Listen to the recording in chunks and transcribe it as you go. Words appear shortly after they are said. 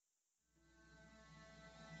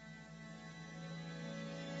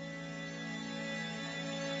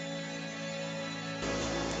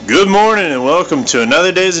Good morning and welcome to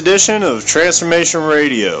another day's edition of Transformation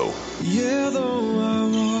Radio. Yeah, though I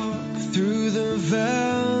walk through the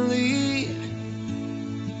valley,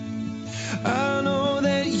 I know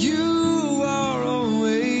that you are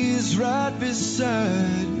always right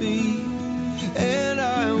beside me, and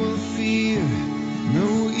I will fear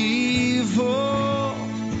no evil.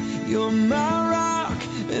 You're my rock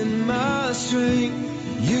and my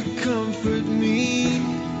strength, you comfort me.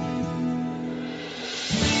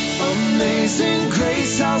 Amazing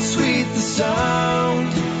grace, how sweet the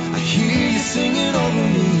sound. I hear you singing over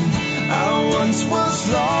me. I once was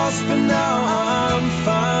lost, but now I'm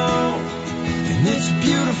found. And it's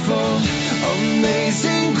beautiful.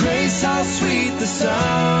 Amazing grace, how sweet the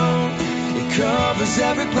sound. It covers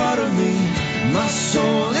every part of me. My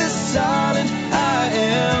soul is silent, I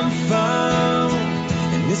am found.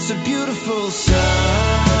 And it's a beautiful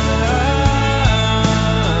sound.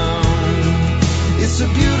 It's a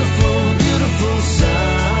beautiful, beautiful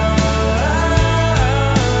sound.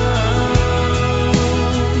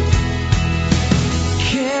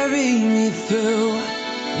 Carry me through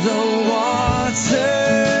the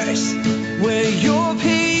waters where your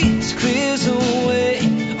peace clears away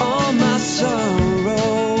all my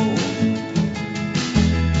sorrow.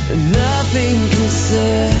 And nothing can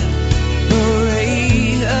separate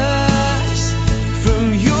us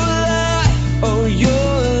from your light or your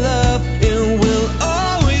love. It will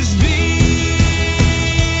always be.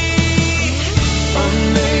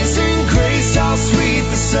 Amazing grace, how sweet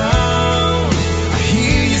the sound. I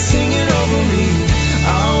hear you singing over me. I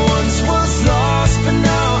once was lost, but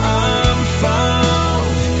now I'm found.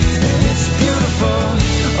 And it's beautiful.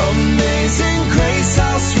 Amazing grace,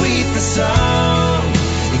 how sweet the sound.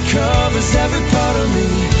 It covers every part of me.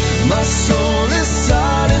 My soul is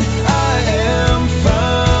silent, I am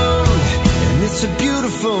found. And it's a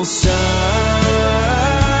beautiful sound.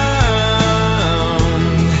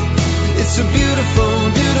 It's a beautiful,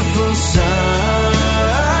 beautiful sound.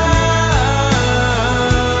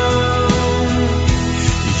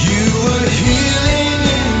 You were healing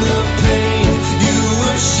in the pain. You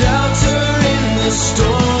were shelter in the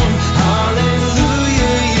storm.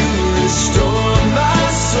 Hallelujah, you restore my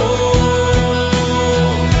soul.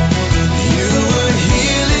 You were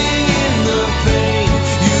healing in the pain.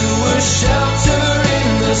 You were shelter in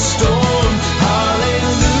the storm.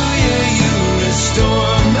 Hallelujah, you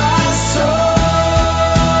restore my soul.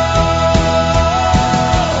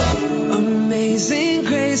 Amazing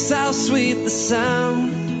grace, how sweet the sound.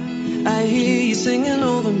 I hear you singing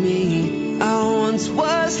over me. I once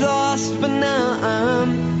was lost, but now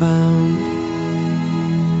I'm found.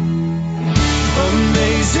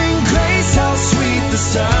 Amazing grace, how sweet the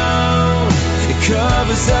sound. It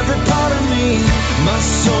covers every part of me. My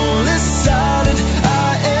soul is silent,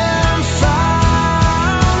 I am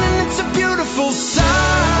found. And it's a beautiful sound.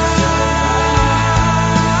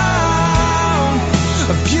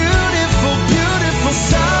 A beautiful, beautiful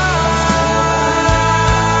sound.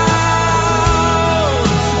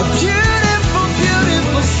 A beautiful,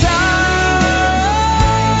 beautiful sound.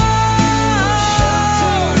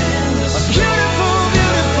 A beautiful,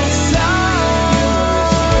 beautiful sound.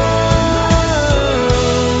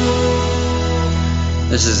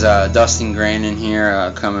 This is Dustin, Grannon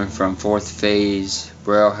here, coming from 4th Phase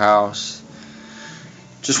Braille House.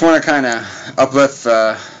 Just want to kind of uplift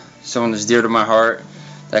someone that's dear to my heart,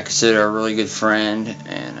 that I consider a really good friend,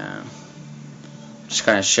 and just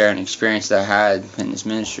kind of share an experience that I had in this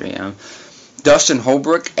ministry. Dustin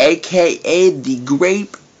Holbrook, a.k.a. the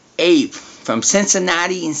Grape Ape, from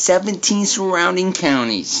Cincinnati and 17 surrounding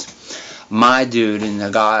counties. My dude, and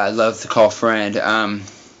the guy I love to call friend.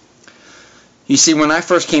 You see, when I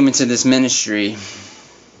first came into this ministry,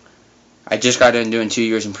 I just got done doing 2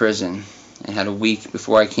 years in prison and had a week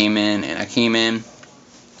before I came in. And I came in,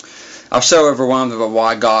 I was so overwhelmed about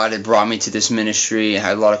why God had brought me to this ministry. I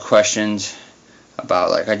had a lot of questions about,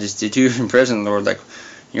 like, I just did 2 years in prison, Lord. Like,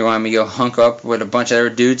 you want me to go hunk up with a bunch of other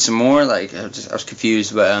dudes some more? Like, I was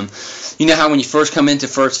confused. But you know how when you first come into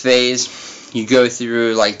first phase, you go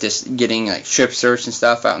through, like, this, getting, like, strip search and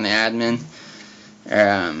stuff out in the admin,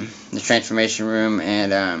 the transformation room,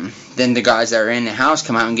 and then the guys that are in the house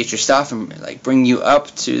come out and get your stuff and, like, bring you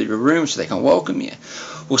up to your room so they can welcome you.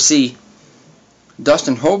 Well, see,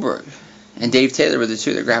 Dustin Holbrook and Dave Taylor were the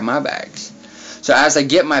two that grabbed my bags. So as I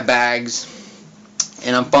get my bags,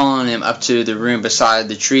 and I'm following him up to the room beside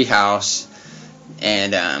the tree house,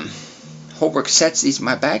 and Holbrook sets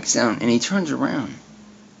my bags down, and he turns around.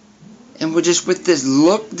 And with this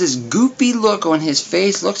look, this goopy look on his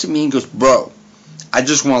face, looks at me and goes, "Bro, I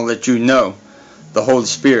just want to let you know the Holy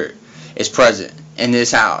Spirit is present in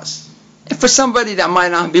this house." And for somebody that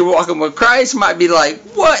might not be walking with Christ, might be like,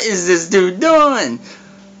 what is this dude doing?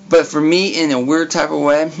 But for me, in a weird type of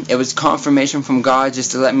way, it was confirmation from God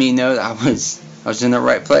just to let me know that I was in the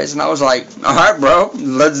right place. And I was like, all right, bro,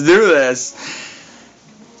 let's do this.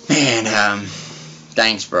 Man,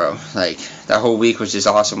 thanks, bro. Like, that whole week was just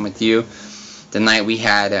awesome with you. The night we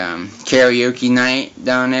had karaoke night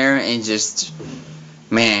down there, and just,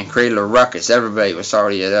 man, created a ruckus. Everybody was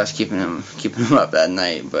sorry at us keeping them up that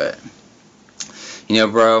night. But, you know,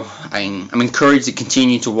 bro, I'm encouraged to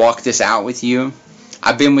continue to walk this out with you.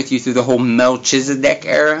 I've been with you through the whole Melchizedek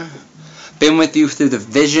era. Been with you through the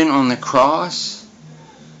vision on the cross.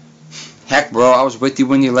 Heck, bro, I was with you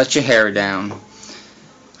when you let your hair down.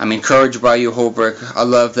 I'm encouraged by you, Holbrook. I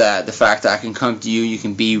love that. The fact that I can come to you, you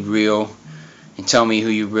can be real, and tell me who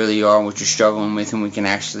you really are and what you're struggling with, and we can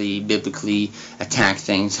actually biblically attack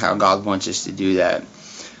things how God wants us to do that.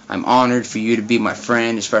 I'm honored for you to be my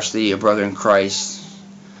friend, especially a brother in Christ.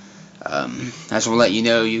 I just want to let you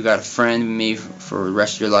know you got a friend in me for the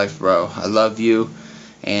rest of your life, bro. I love you,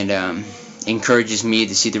 and encourages me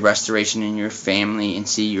to see the restoration in your family and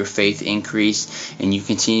see your faith increase, and you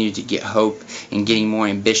continue to get hope and getting more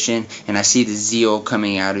ambition, and I see the zeal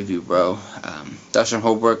coming out of you, bro. Dustin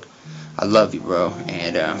Holbrook, I love you, bro.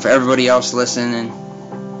 And for everybody else listening,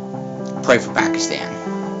 pray for Pakistan.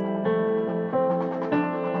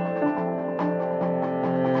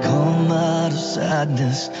 Come out of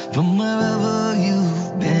sadness from wherever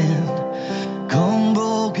you've been. Come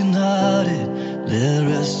broken hearted, let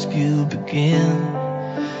rescue begin.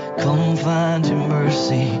 Come find your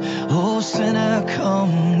mercy, oh sinner,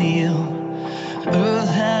 come kneel. Earth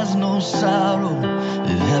has no sorrow that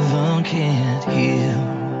heaven can't heal.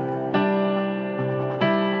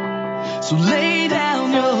 So lay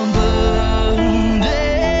down your burdens,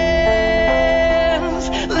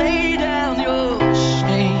 lay down your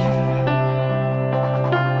shame.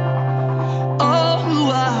 All who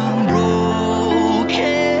are broken,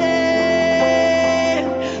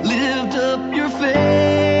 lift up your face.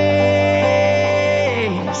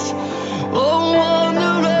 Oh,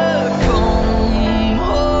 wanderer, come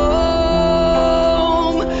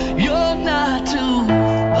home. You're not too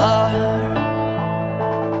far.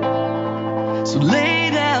 So lay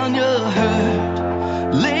down your hurt,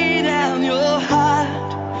 lay down your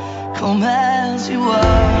heart, come as you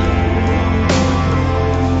are.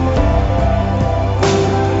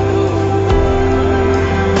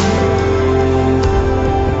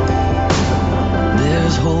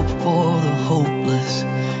 There's hope for the hopeless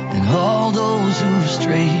and all those who've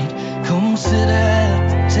strayed. Come sit at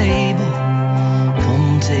the table,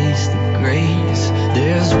 come taste the grace.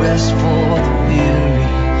 There's rest for the weary,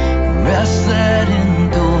 rest that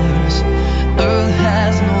endures. Earth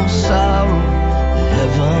has no sorrow that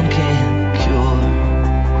heaven can't cure.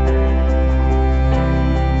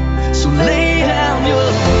 So lay down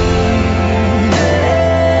your burdens,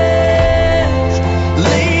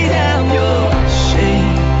 lay down your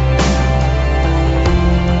shame.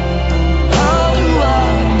 All who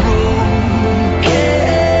are broken,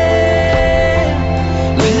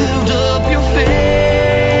 lift up your face.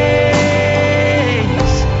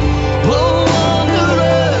 Oh,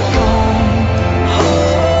 wanderer, come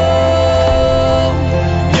home.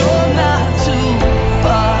 You're not too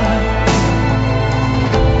far.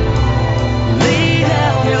 Lay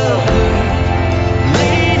down your hurt,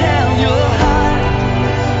 lay down your heart.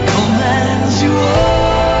 Come as you are.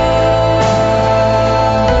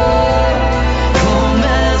 Come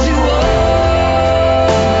as you are.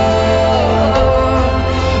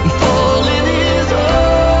 Fall in His arms.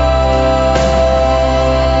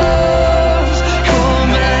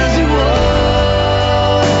 Come as you are.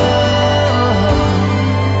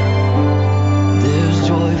 There's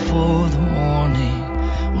joy for the morning.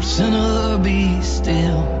 Oh, sinner, be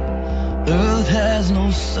still. Earth has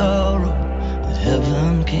no sorrow that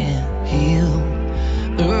heaven can't heal.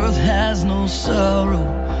 Earth has no sorrow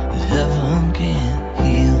that heaven can't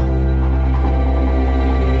heal.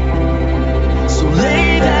 So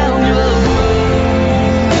lay down your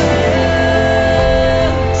burdens,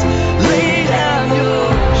 lay down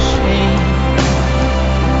your shame.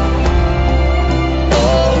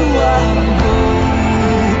 Oh, I'm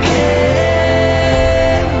broken,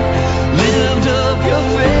 lift up your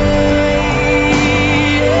face.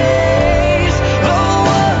 Oh,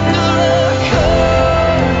 wanderer,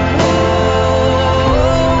 come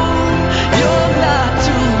home. You're not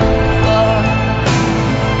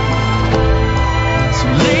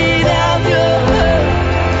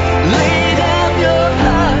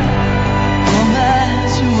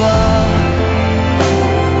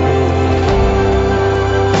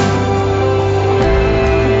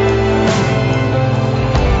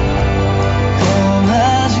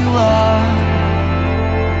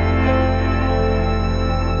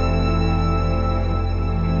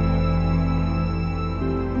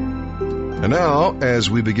And now, as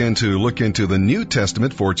we begin to look into the New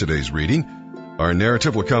Testament for today's reading, our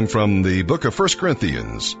narrative will come from the book of 1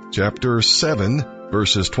 Corinthians, chapter 7,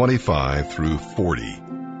 verses 25 through 40.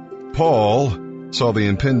 Paul saw the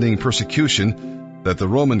impending persecution that the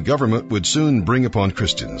Roman government would soon bring upon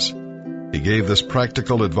Christians. He gave this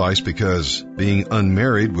practical advice because being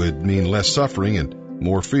unmarried would mean less suffering and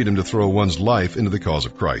more freedom to throw one's life into the cause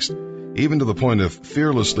of Christ, even to the point of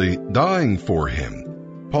fearlessly dying for him.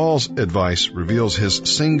 Paul's advice reveals his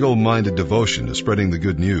single-minded devotion to spreading the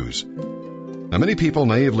good news. Now, many people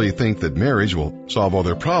naively think that marriage will solve all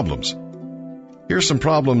their problems. Here's some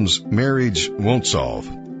problems marriage won't solve.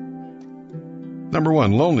 Number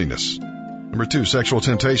 1, loneliness. Number 2, sexual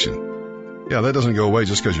temptation. Yeah, that doesn't go away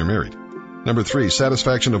just because you're married. Number 3,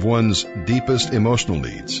 satisfaction of one's deepest emotional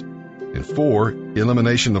needs. And 4,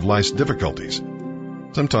 elimination of life's difficulties.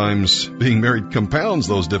 Sometimes being married compounds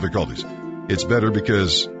those difficulties. It's better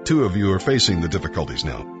because 2 of you are facing the difficulties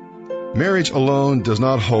now. Marriage alone does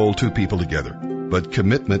not hold 2 people together, but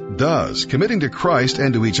commitment does. Committing to Christ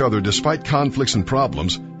and to each other despite conflicts and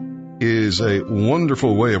problems is a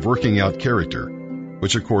wonderful way of working out character,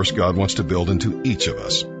 which of course God wants to build into each of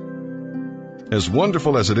us. As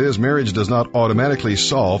wonderful as it is, marriage does not automatically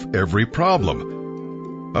solve every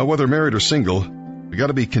problem. Whether married or single, we got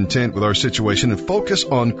to be content with our situation and focus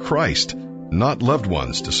on Christ, not loved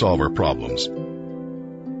ones, to solve our problems.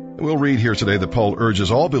 We'll read here today that Paul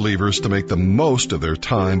urges all believers to make the most of their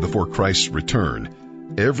time before Christ's return.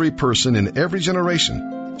 Every person in every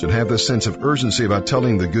generation should have this sense of urgency about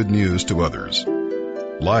telling the good news to others.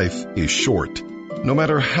 Life is short, no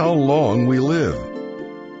matter how long we live.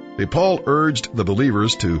 Paul urged the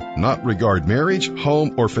believers to not regard marriage,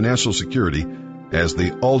 home, or financial security as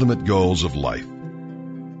the ultimate goals of life.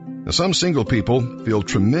 Now, some single people feel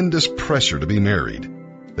tremendous pressure to be married.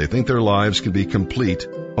 They think their lives can be complete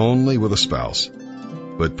only with a spouse.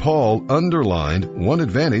 But Paul underlined one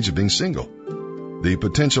advantage of being single: the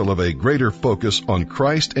potential of a greater focus on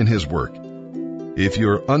Christ and his work. If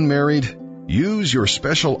you're unmarried, use your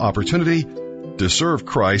special opportunity to serve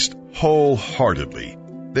Christ wholeheartedly.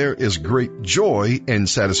 There is great joy and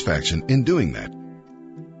satisfaction in doing that.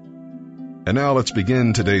 And now let's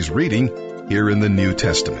begin today's reading here in the New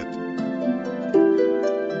Testament.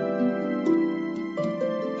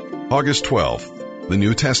 August 12th, the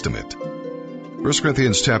New Testament. 1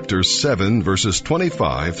 Corinthians chapter 7, verses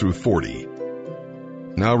 25 through 40.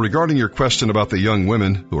 Now, regarding your question about the young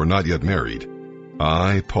women who are not yet married,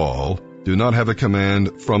 I, Paul, do not have a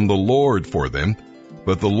command from the Lord for them,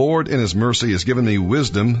 but the Lord in his mercy has given me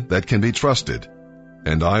wisdom that can be trusted,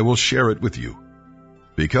 and I will share it with you.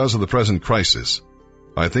 Because of the present crisis,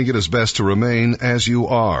 I think it is best to remain as you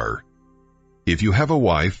are. If you have a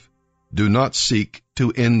wife, do not seek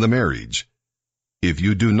to end the marriage. If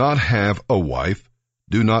you do not have a wife,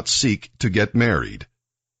 do not seek to get married.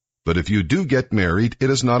 But if you do get married, it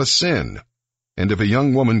is not a sin. And if a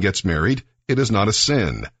young woman gets married, it is not a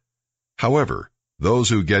sin. However, those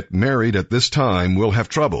who get married at this time will have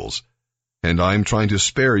troubles, and I am trying to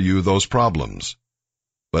spare you those problems.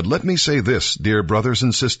 But let me say this, dear brothers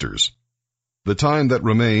and sisters. The time that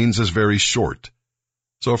remains is very short.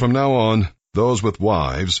 So from now on, those with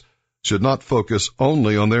wives should not focus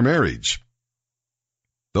only on their marriage.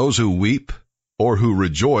 Those who weep, or who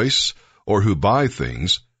rejoice, or who buy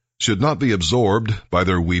things, should not be absorbed by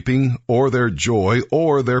their weeping, or their joy,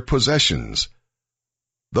 or their possessions.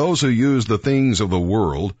 Those who use the things of the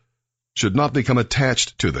world should not become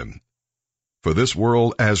attached to them, for this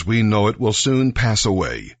world as we know it will soon pass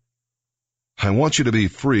away. I want you to be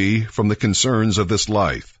free from the concerns of this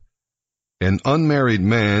life. An unmarried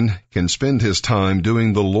man can spend his time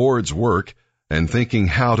doing the Lord's work and thinking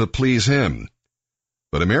how to please him.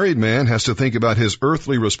 But a married man has to think about his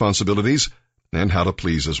earthly responsibilities and how to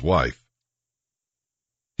please his wife.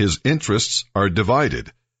 His interests are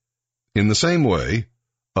divided. In the same way,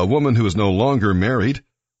 a woman who is no longer married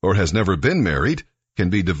or has never been married can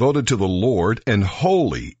be devoted to the Lord and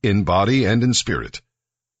holy in body and in spirit.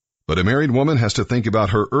 But a married woman has to think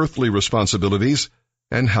about her earthly responsibilities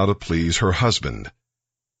and how to please her husband.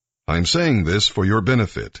 I'm saying this for your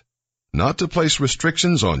benefit, not to place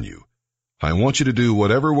restrictions on you. I want you to do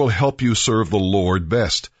whatever will help you serve the Lord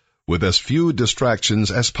best, with as few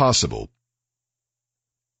distractions as possible.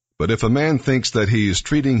 But if a man thinks that he is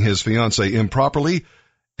treating his fiancée improperly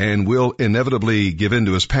and will inevitably give in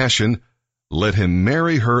to his passion, let him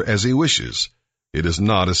marry her as he wishes. It is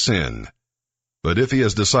not a sin. But if he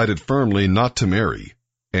has decided firmly not to marry,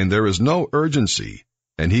 and there is no urgency,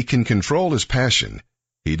 and he can control his passion,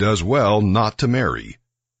 he does well not to marry.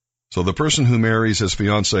 So the person who marries his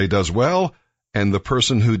fiancée does well, and the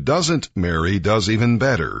person who doesn't marry does even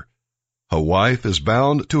better. A wife is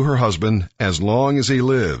bound to her husband as long as he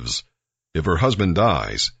lives. If her husband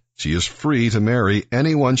dies, she is free to marry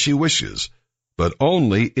anyone she wishes, but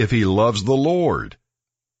only if he loves the Lord.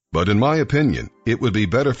 But in my opinion, it would be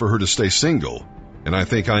better for her to stay single, and I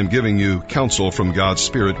think I'm giving you counsel from God's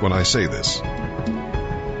Spirit when I say this.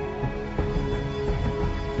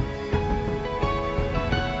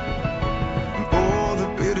 All the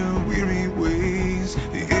bitter, weary ways,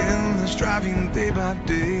 the endless striving day by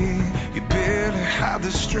day, you barely have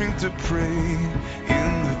the strength to pray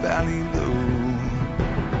in the valley low.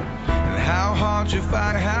 And how hard your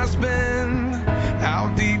fight has been,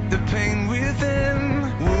 how deep the pain within,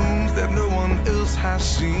 wounds that no one else has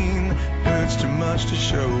seen, hurts too much to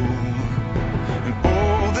show. And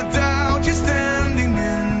all the doubt you're standing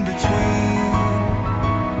in between,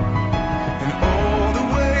 and all the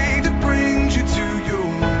weight that brings you to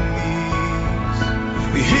your knees.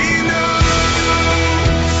 He knows,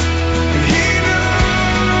 he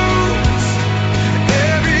knows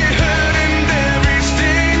every hurt and every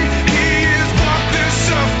sting. He has walked the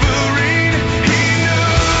suffering. He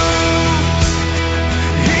knows,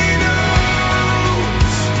 he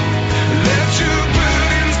knows. Let your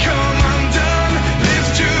burdens come undone.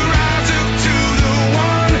 Lift your eyes up to the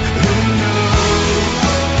one who knows.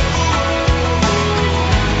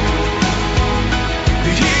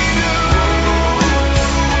 He knows.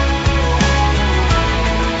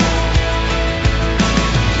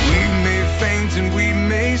 We may faint and we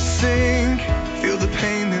may sink, feel the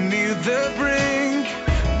pain and near the brink,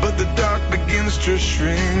 but the dark begins to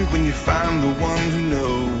shrink when you find the one who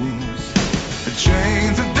knows. The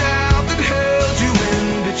chains of doubt that held you in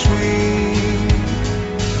between,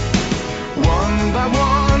 one by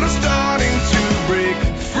one are starting to break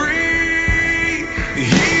free.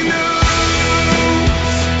 He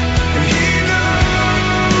knows, and he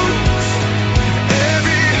knows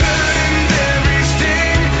every hurt and every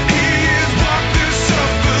sting. He has walked the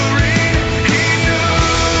suffering. He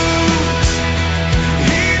knows,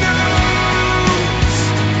 he knows.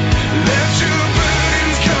 Let your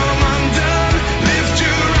burdens come undone. Lift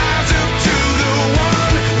your eyes up to the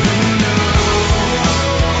one who knows.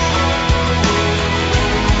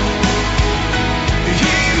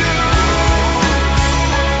 He knows.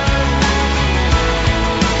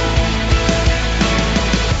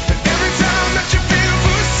 Every time that you feel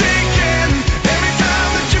forsaken, every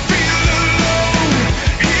time that you feel alone,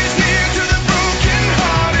 He's near to the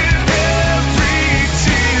brokenhearted. Every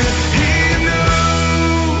tear, He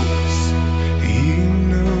knows. He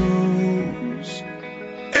knows.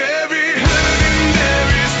 Every hurt and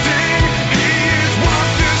every sting, He has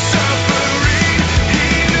walked the suffering. He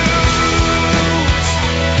knows.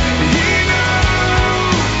 He knows.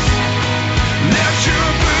 Let your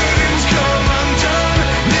burdens come undone.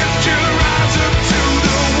 Lift your eyes up to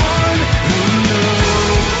the one who knows.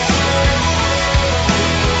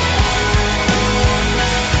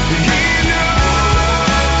 He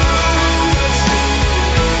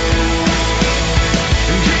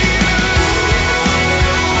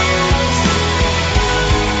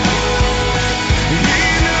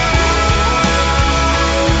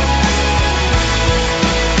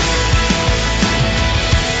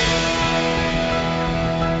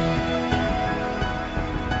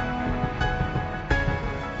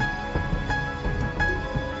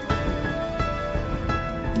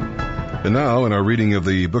And now, in our reading of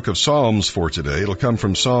the book of Psalms for today, it'll come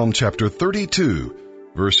from Psalm chapter 32,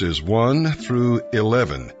 verses 1 through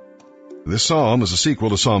 11. This psalm is a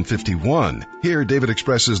sequel to Psalm 51. Here, David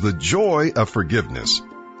expresses the joy of forgiveness.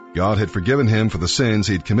 God had forgiven him for the sins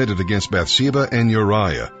he'd committed against Bathsheba and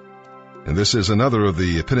Uriah. And this is another of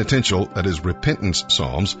the penitential, that is, repentance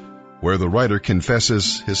psalms, where the writer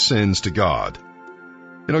confesses his sins to God.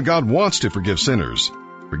 You know, God wants to forgive sinners.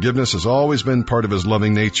 Forgiveness has always been part of his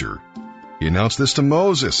loving nature. He announced this to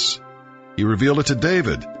Moses. He revealed it to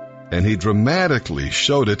David, and he dramatically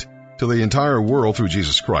showed it to the entire world through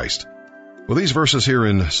Jesus Christ. Well, these verses here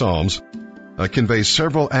in Psalms convey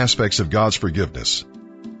several aspects of God's forgiveness.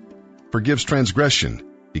 Forgives transgression.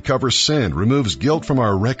 He covers sin, removes guilt from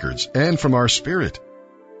our records and from our spirit.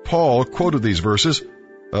 Paul quoted these verses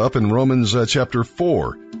up in Romans chapter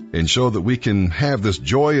 4 and showed that we can have this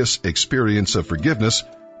joyous experience of forgiveness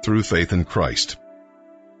through faith in Christ.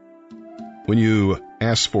 When you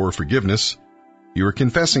ask for forgiveness, you are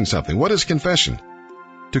confessing something. What is confession?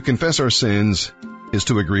 To confess our sins is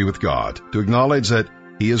to agree with God, to acknowledge that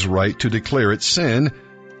He is right to declare it sin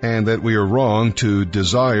and that we are wrong to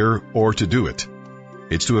desire or to do it.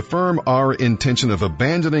 It's to affirm our intention of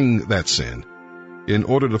abandoning that sin in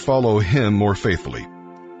order to follow Him more faithfully.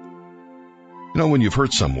 You know, when you've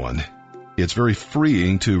hurt someone, it's very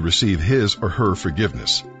freeing to receive his or her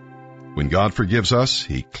forgiveness. When God forgives us,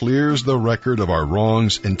 he clears the record of our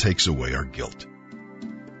wrongs and takes away our guilt.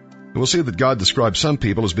 And we'll see that God describes some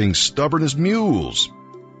people as being stubborn as mules.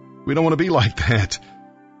 We don't want to be like that.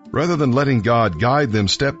 Rather than letting God guide them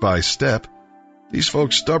step by step, these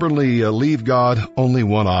folks stubbornly leave God only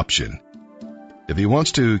one option. If he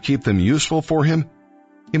wants to keep them useful for him,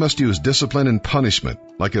 he must use discipline and punishment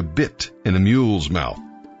like a bit in a mule's mouth.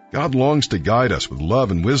 God longs to guide us with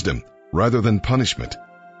love and wisdom rather than punishment.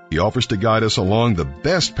 He offers to guide us along the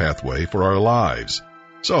best pathway for our lives.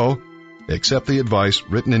 So, accept the advice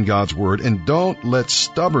written in God's Word and don't let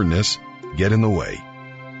stubbornness get in the way.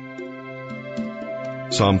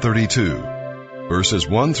 Psalm 32, verses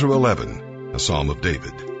 1 through 11, a psalm of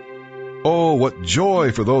David. Oh, what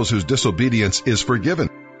joy for those whose disobedience is forgiven,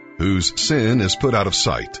 whose sin is put out of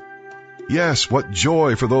sight. Yes, what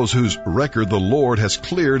joy for those whose record the Lord has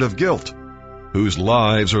cleared of guilt, whose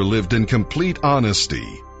lives are lived in complete honesty.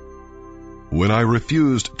 When I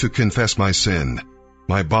refused to confess my sin,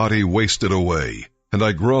 my body wasted away, and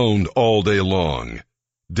I groaned all day long.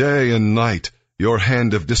 Day and night, your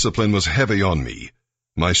hand of discipline was heavy on me.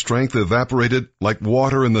 My strength evaporated like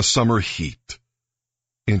water in the summer heat.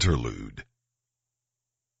 Interlude.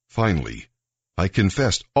 Finally, I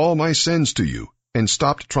confessed all my sins to you and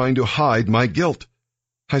stopped trying to hide my guilt.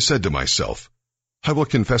 I said to myself, I will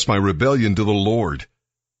confess my rebellion to the Lord.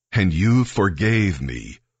 And you forgave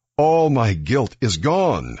me. All my guilt is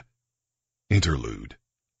gone. Interlude.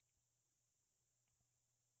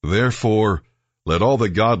 Therefore, let all the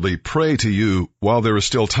godly pray to you while there is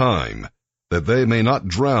still time, that they may not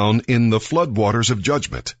drown in the floodwaters of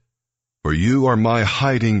judgment. For you are my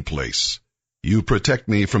hiding place. You protect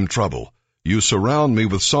me from trouble. You surround me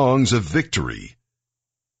with songs of victory.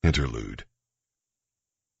 Interlude.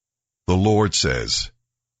 The Lord says,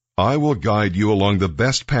 I will guide you along the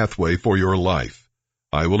best pathway for your life.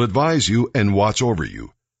 I will advise you and watch over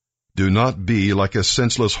you. Do not be like a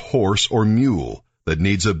senseless horse or mule that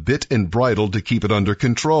needs a bit and bridle to keep it under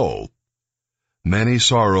control. Many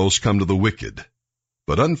sorrows come to the wicked,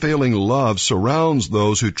 but unfailing love surrounds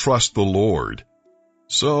those who trust the Lord.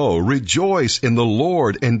 So rejoice in the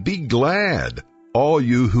Lord and be glad, all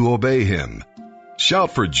you who obey him.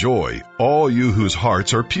 Shout for joy, all you whose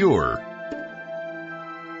hearts are pure.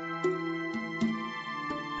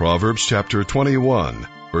 Proverbs chapter 21,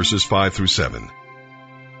 verses 5 through 7.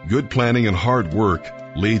 Good planning and hard work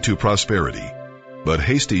lead to prosperity, but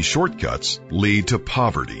hasty shortcuts lead to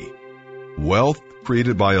poverty. Wealth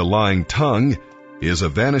created by a lying tongue is a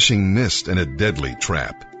vanishing mist and a deadly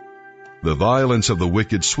trap. The violence of the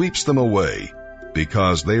wicked sweeps them away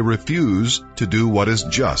because they refuse to do what is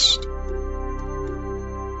just.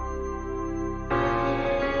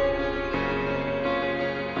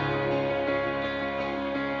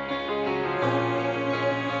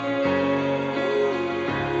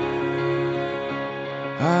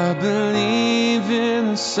 I believe in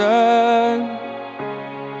the sun.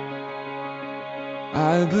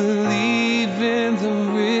 I believe in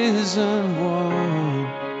the risen one.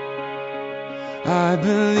 I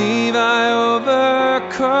believe I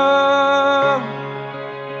overcome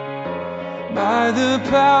by the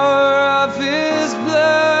power of his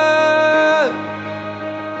blood.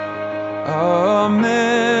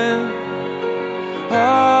 Amen.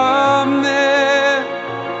 Amen.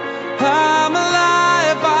 I'm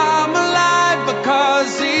alive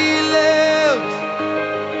because he lives.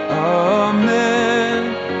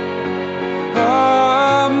 Amen.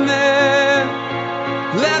 Amen.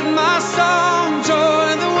 Let my song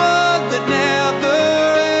join the world that never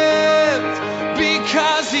ends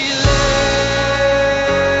because he lives.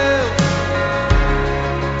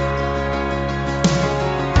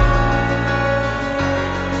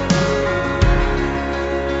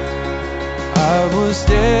 I was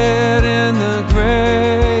dead in the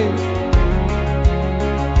grave.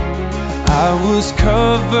 I was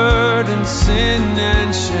covered in sin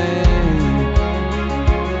and shame.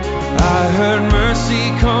 I heard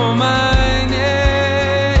mercy call my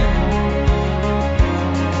name.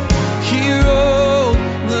 He rolled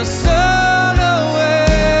the sun away.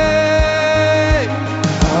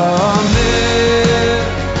 Amen.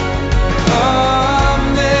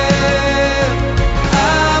 Amen.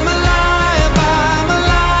 I'm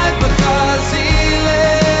alive because he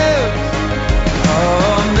lives.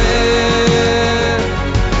 Amen.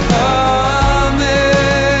 Amen.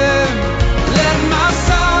 Let my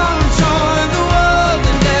song join the world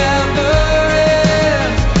that never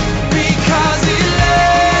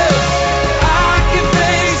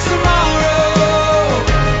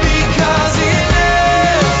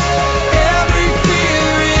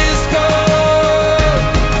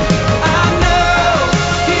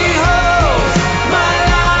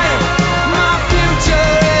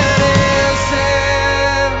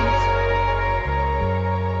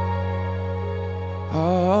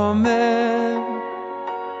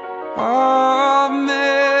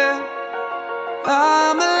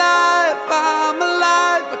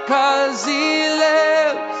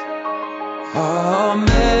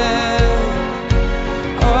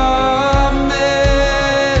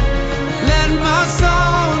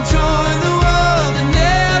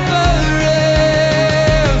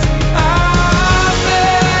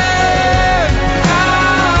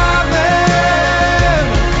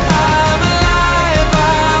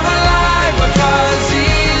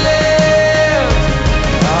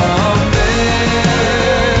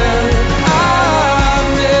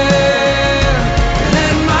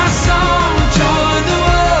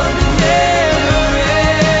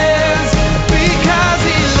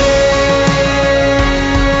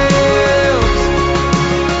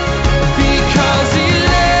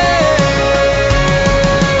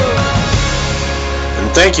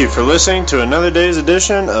thank you for listening to another day's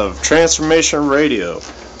edition of Transformation Radio.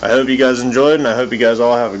 I hope you guys enjoyed, and I hope you guys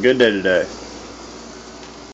all have a good day today.